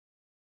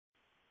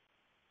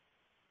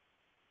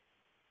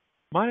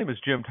My name is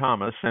Jim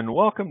Thomas, and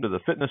welcome to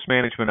the Fitness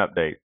Management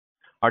Update.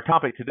 Our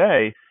topic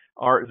today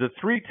are the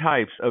three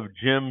types of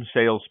gym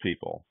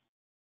salespeople.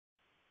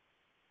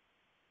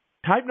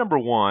 Type number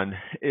one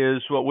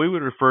is what we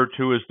would refer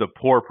to as the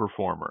poor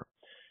performer.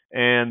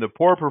 And the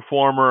poor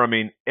performer,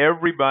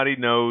 everybody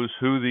knows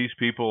who these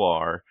people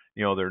are.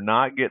 They're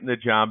not getting the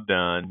job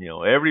done.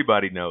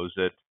 Everybody knows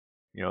it.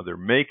 They're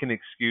making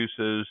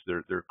excuses.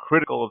 They're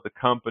critical of the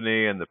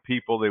company and the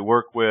people they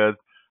work with.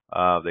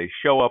 They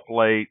show up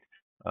late.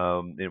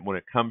 And when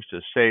it comes to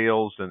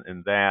sales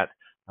and that,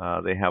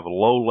 they have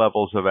low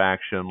levels of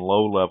action,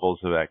 low levels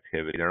of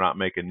activity. They're not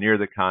making near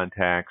the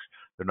contacts.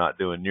 They're not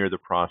doing near the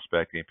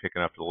prospecting,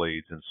 picking up the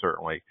leads, and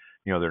certainly,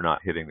 they're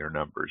not hitting their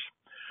numbers.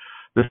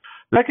 The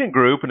second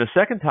group and the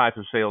second type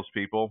of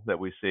salespeople that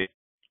we see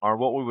are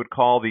what we would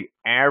call the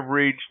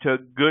average to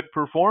good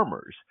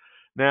performers.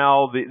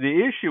 Now,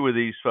 the issue with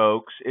these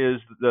folks is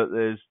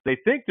they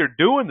think they're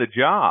doing the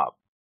job,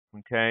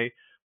 okay?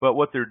 But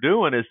what they're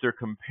doing is they're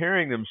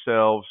comparing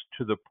themselves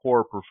to the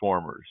poor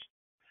performers.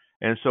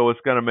 And so it's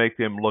going to make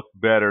them look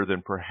better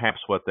than perhaps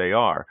what they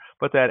are.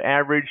 But that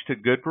average to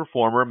good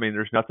performer,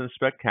 there's nothing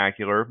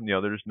spectacular.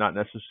 There's not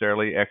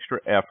necessarily extra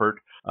effort,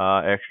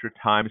 extra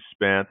time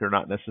spent. They're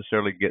not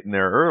necessarily getting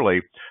there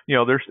early.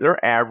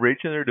 They're average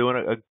and they're doing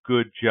a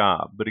good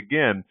job. But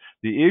again,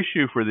 the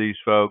issue for these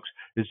folks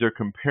is they're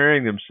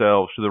comparing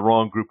themselves to the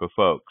wrong group of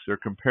folks. They're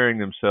comparing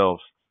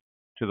themselves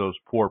to those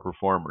poor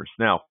performers.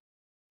 Now,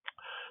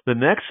 the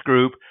next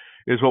group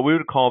is what we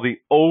would call the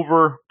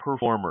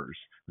overperformers.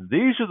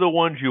 These are the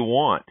ones you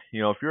want.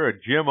 If you're a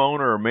gym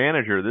owner or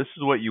manager, this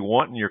is what you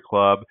want in your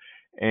club.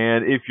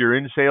 And if you're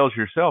in sales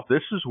yourself,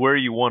 this is where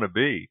you want to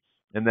be.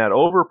 And that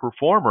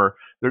overperformer,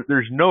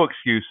 there's no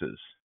excuses.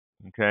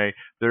 Okay,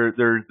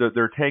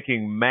 they're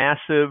taking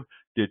massive,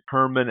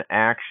 determined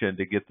action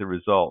to get the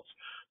results.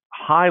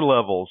 High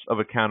levels of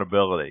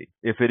accountability.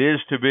 If it is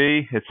to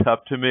be, it's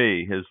up to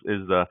me, is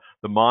the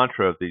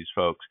mantra of these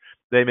folks.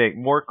 They make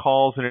more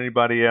calls than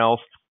anybody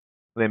else.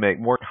 They make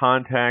more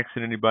contacts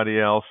than anybody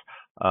else.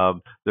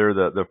 They're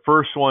the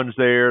first ones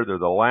there. They're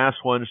the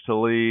last ones to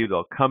leave.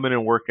 They'll come in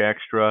and work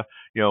extra.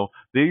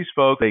 These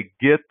folks, they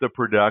get the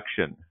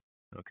production.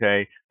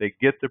 Okay, they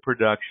get the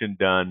production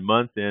done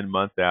month in,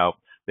 month out.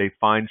 They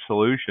find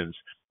solutions.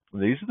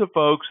 These are the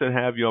folks that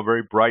have a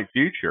very bright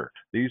future.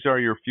 These are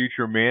your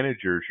future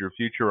managers, your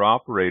future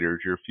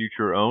operators, your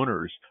future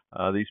owners.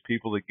 These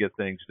people that get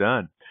things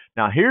done.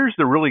 Now, here's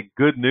the really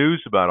good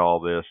news about all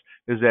this: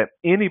 is that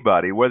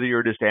anybody, whether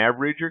you're just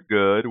average or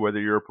good, whether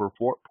you're a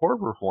poor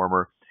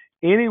performer,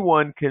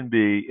 anyone can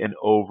be an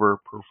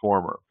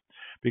overperformer.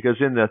 Because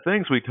in the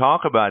things we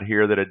talk about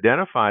here that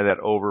identify that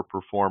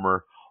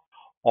overperformer,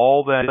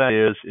 all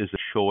that is a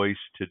choice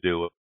to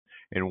do it.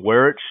 And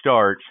where it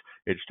starts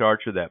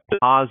with that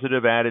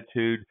positive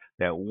attitude,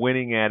 that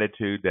winning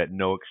attitude, that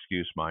no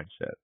excuse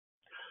mindset.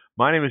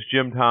 My name is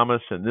Jim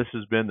Thomas, and this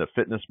has been the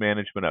Fitness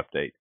Management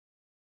Update.